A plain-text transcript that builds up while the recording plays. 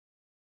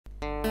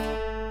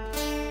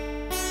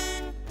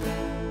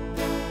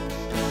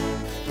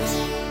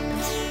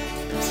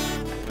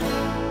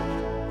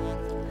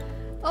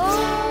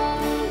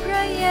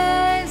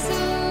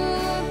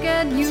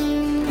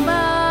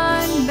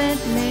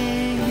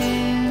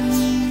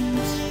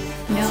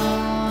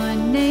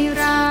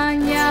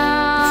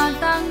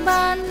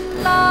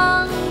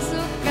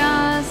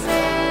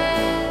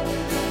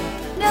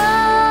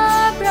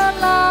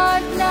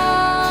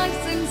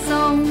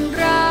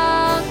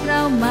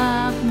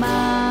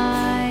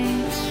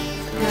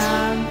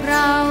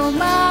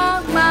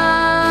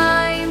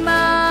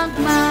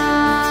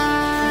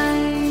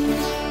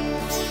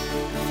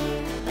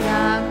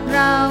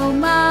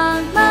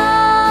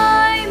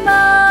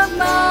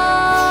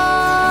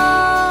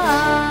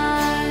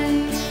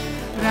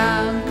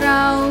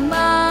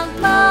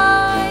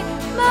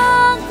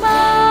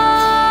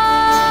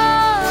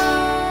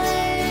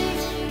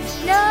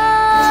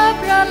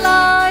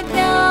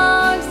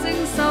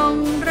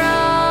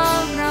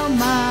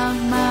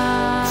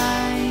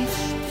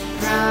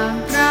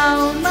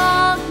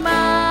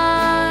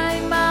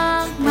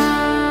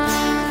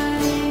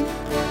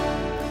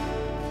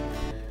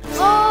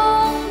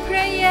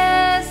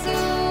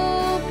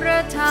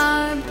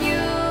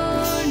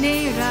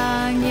รา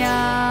งย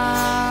า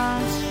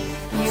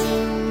อยู่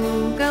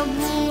กับ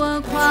วัว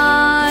ควา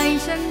ย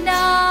ช่าง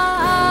น่า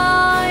อา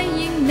ย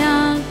ยิ่ง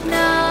นักหน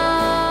า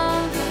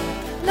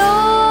ล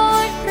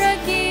ดพระ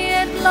เกีย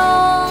รติล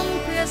ง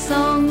เพื่อท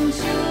รง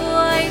ช่ว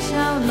ยช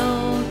าวโล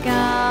ก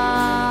า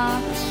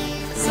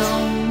ทร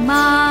งม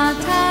า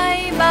ไถ่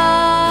บา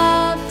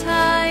ปไ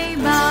ถ่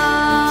บา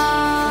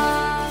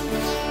ป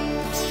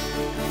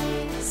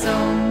ทร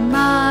งม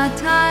า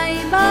ไถ่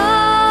บา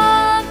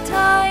ปไ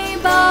ถ่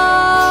บา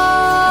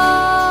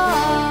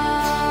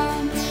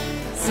ป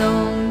ทร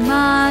งม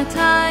าไ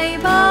ถ่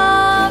บา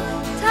ป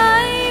ไถ่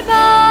บ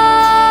า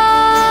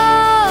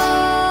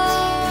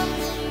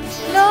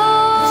ปล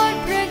ด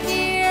พระเ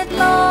กียรติ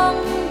ลง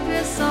เพื่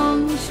อทรง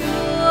ช่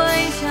วย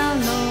ชาว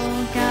โล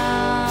กา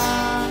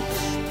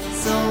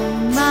ทรง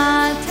มา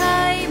ไถ่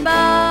บ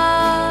า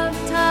ป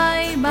ไถ่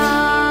บา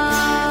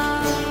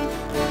ป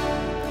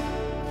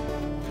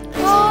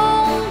ขอ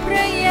งพร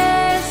ะเย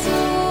ซู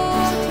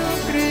ทุก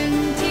ครึ่ง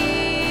ที่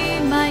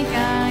ไม้ก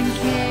างเ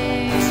ข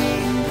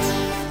น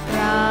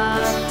รั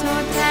บโท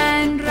ษแท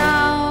นเรา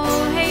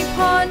ให้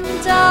พ้น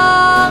จา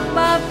กบ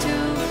าปทุ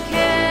กเ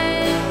ข็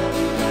น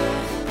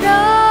พร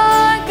ะ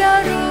ก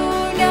รุ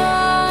ณา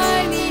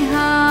นิห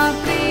า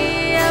เปรี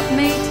ยบไ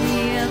ม่เที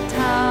ยบเ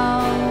ท่า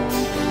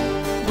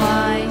ว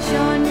ายช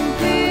นเ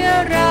พื่อ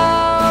เรา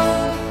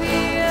เ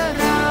พื่อ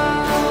เรา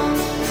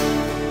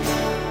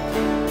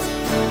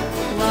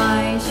วา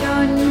ยช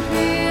นเ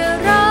พื่อ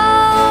เรา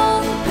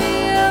เ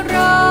พื่อเร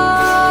า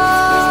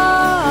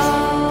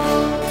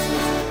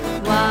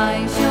วาย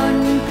ชน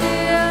เ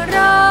พื่อเร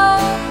า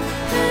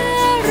เพื่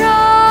อเร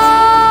า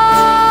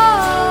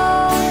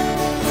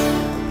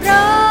พร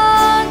ะ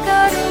ก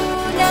รุ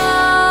ณา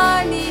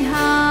นิห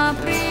า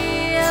เปรี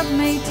ยบไ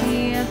ม่เที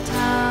ยบเ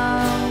ท่า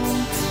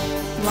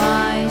ว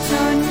ายช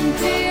นเ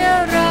พื่